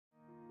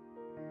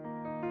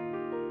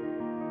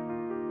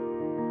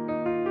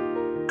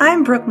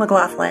I'm Brooke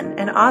McLaughlin,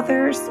 an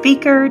author,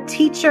 speaker,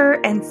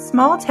 teacher, and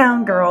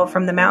small-town girl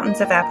from the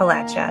mountains of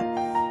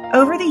Appalachia.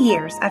 Over the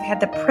years, I've had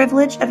the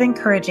privilege of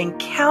encouraging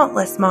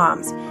countless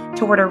moms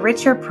toward a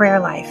richer prayer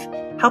life,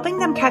 helping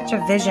them catch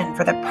a vision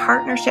for the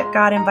partnership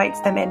God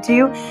invites them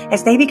into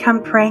as they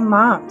become praying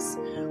moms.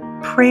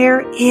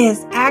 Prayer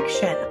is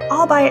action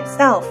all by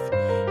itself,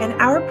 and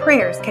our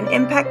prayers can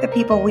impact the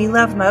people we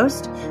love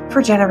most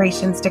for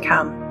generations to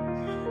come.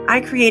 I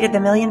created the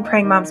Million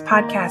Praying Moms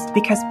podcast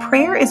because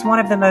prayer is one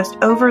of the most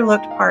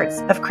overlooked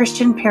parts of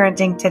Christian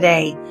parenting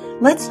today.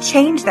 Let's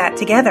change that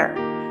together.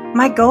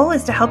 My goal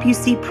is to help you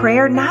see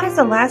prayer not as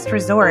a last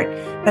resort,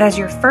 but as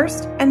your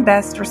first and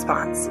best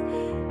response.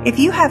 If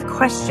you have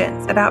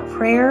questions about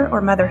prayer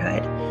or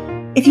motherhood,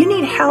 if you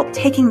need help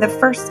taking the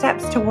first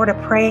steps toward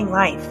a praying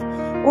life,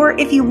 or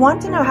if you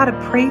want to know how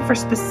to pray for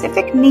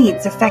specific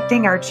needs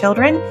affecting our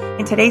children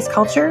in today's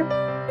culture,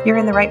 you're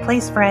in the right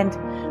place, friend.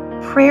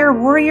 Prayer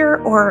warrior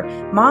or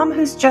mom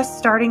who's just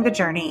starting the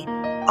journey,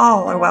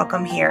 all are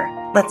welcome here.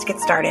 Let's get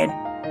started.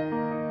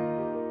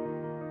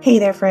 Hey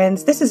there,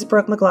 friends. This is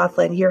Brooke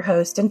McLaughlin, your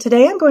host, and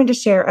today I'm going to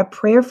share a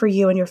prayer for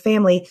you and your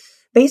family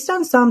based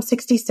on Psalm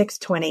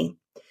 66:20.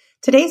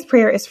 Today's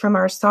prayer is from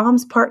our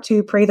Psalms Part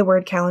 2 Pray the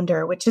Word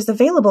calendar, which is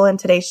available in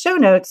today's show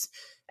notes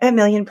at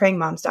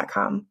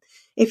millionprayingmoms.com.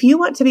 If you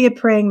want to be a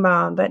praying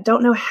mom but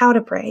don't know how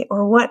to pray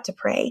or what to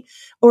pray,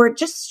 or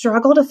just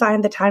struggle to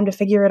find the time to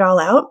figure it all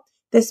out,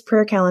 this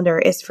prayer calendar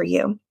is for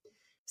you.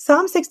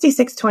 Psalm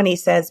 66:20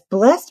 says,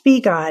 "Blessed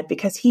be God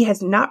because he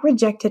has not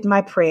rejected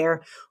my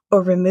prayer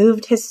or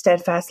removed his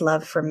steadfast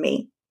love from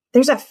me."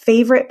 There's a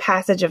favorite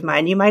passage of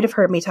mine. You might have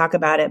heard me talk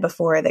about it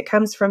before that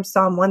comes from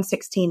Psalm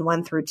 116,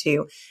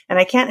 1-2. And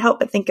I can't help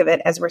but think of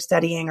it as we're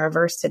studying our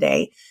verse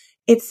today.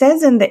 It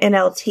says in the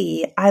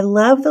NLT, "I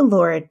love the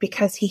Lord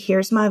because he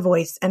hears my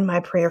voice and my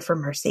prayer for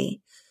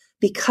mercy.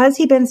 Because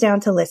he bends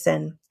down to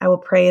listen, I will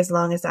pray as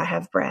long as I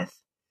have breath."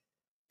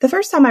 The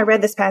first time I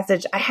read this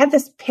passage, I had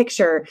this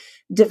picture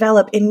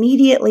develop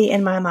immediately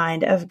in my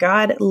mind of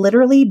God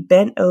literally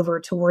bent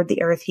over toward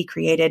the earth he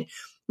created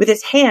with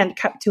his hand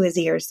cupped to his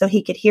ears so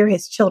he could hear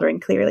his children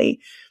clearly.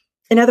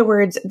 In other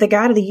words, the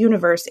God of the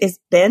universe is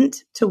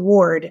bent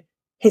toward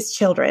his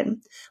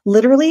children.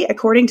 Literally,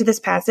 according to this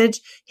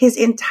passage, his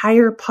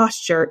entire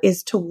posture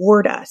is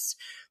toward us.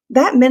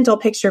 That mental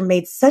picture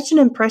made such an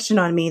impression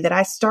on me that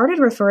I started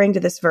referring to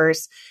this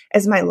verse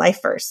as my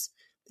life verse.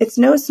 It's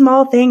no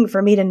small thing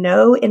for me to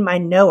know in my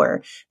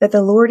knower that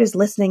the Lord is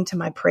listening to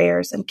my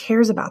prayers and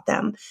cares about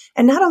them.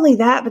 And not only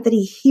that, but that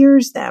he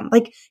hears them.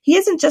 Like, he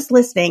isn't just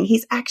listening,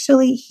 he's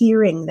actually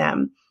hearing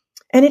them.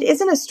 And it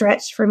isn't a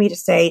stretch for me to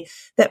say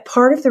that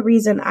part of the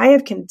reason I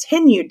have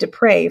continued to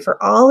pray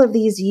for all of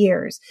these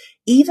years,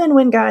 even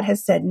when God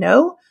has said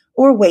no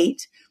or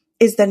wait,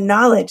 is the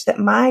knowledge that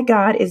my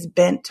God is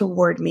bent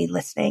toward me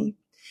listening.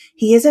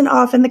 He isn't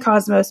off in the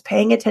cosmos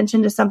paying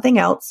attention to something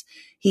else.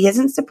 He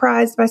isn't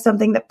surprised by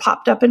something that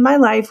popped up in my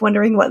life,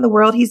 wondering what in the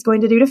world he's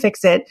going to do to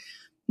fix it.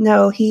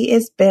 No, he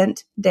is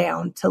bent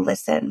down to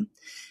listen.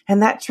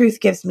 And that truth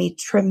gives me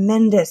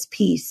tremendous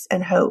peace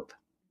and hope.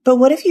 But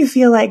what if you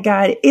feel like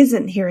God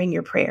isn't hearing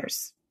your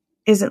prayers,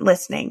 isn't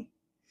listening?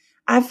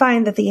 I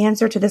find that the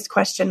answer to this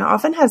question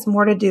often has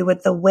more to do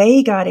with the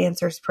way God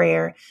answers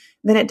prayer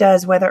than it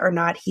does whether or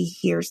not he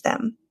hears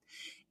them.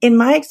 In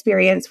my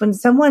experience, when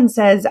someone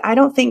says, "I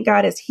don't think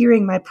God is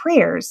hearing my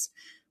prayers,"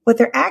 what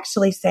they're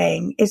actually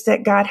saying is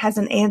that God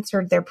hasn't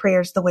answered their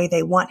prayers the way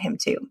they want him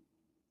to.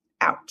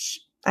 Ouch.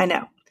 I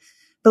know.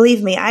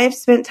 Believe me, I have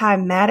spent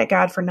time mad at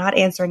God for not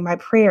answering my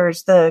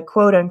prayers the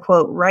quote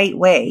unquote right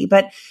way.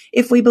 But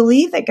if we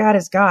believe that God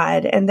is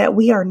God and that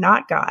we are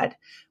not God,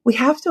 we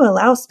have to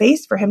allow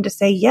space for him to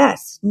say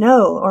yes,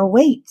 no, or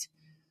wait.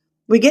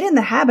 We get in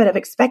the habit of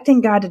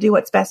expecting God to do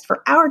what's best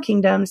for our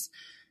kingdoms,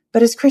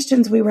 but as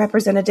Christians, we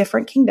represent a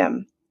different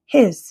kingdom,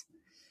 his.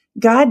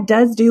 God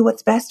does do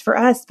what's best for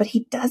us, but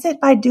he does it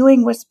by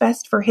doing what's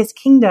best for his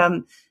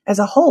kingdom as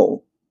a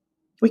whole.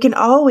 We can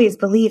always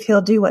believe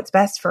he'll do what's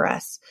best for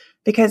us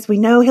because we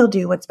know he'll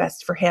do what's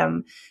best for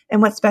him.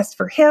 And what's best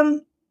for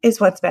him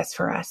is what's best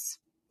for us.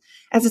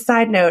 As a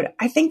side note,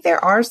 I think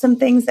there are some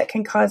things that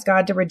can cause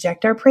God to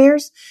reject our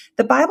prayers.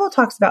 The Bible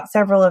talks about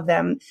several of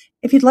them.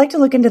 If you'd like to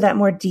look into that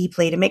more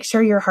deeply to make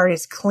sure your heart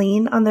is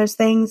clean on those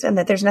things and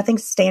that there's nothing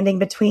standing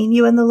between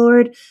you and the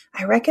Lord,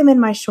 I recommend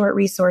my short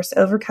resource,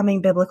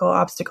 Overcoming Biblical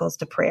Obstacles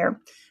to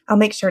Prayer. I'll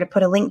make sure to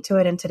put a link to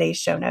it in today's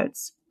show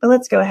notes. But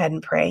let's go ahead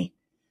and pray.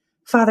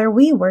 Father,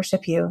 we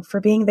worship you for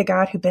being the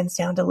God who bends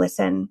down to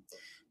listen.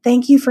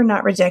 Thank you for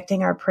not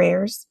rejecting our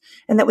prayers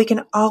and that we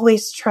can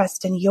always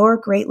trust in your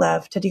great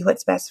love to do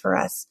what's best for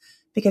us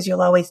because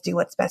you'll always do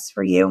what's best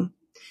for you.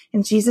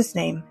 In Jesus'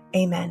 name,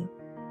 amen.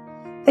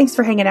 Thanks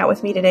for hanging out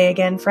with me today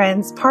again,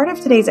 friends. Part of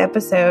today's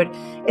episode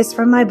is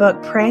from my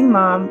book, Praying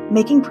Mom,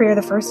 Making Prayer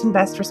the First and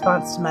Best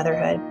Response to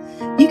Motherhood.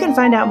 You can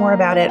find out more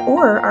about it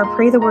or our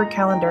Pray the Word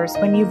calendars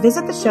when you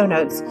visit the show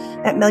notes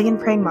at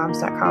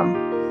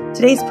millionprayingmoms.com.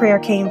 Today's prayer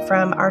came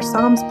from our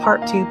Psalms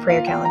Part 2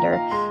 prayer calendar.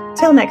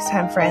 Till next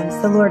time, friends,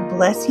 the Lord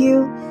bless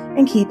you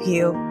and keep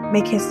you,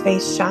 make his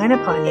face shine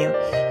upon you,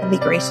 and be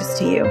gracious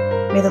to you.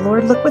 May the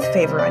Lord look with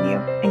favor on you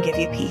and give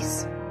you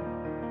peace.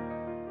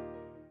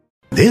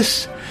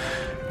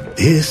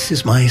 This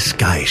is my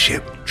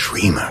skyship,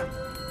 Dreamer.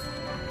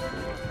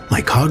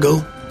 My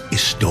cargo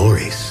is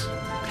stories,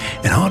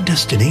 and our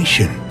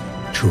destination,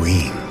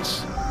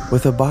 dreams.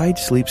 With Abide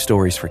Sleep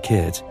Stories for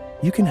Kids,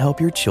 you can help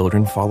your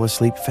children fall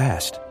asleep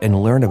fast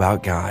and learn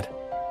about God.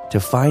 To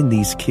find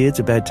these kids'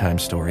 bedtime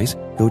stories,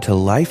 go to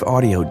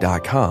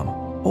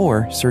lifeaudio.com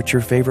or search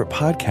your favorite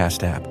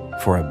podcast app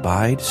for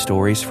Abide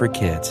Stories for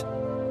Kids.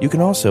 You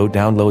can also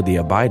download the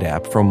Abide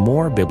app for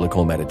more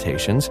biblical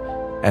meditations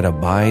at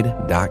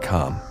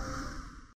abide.com.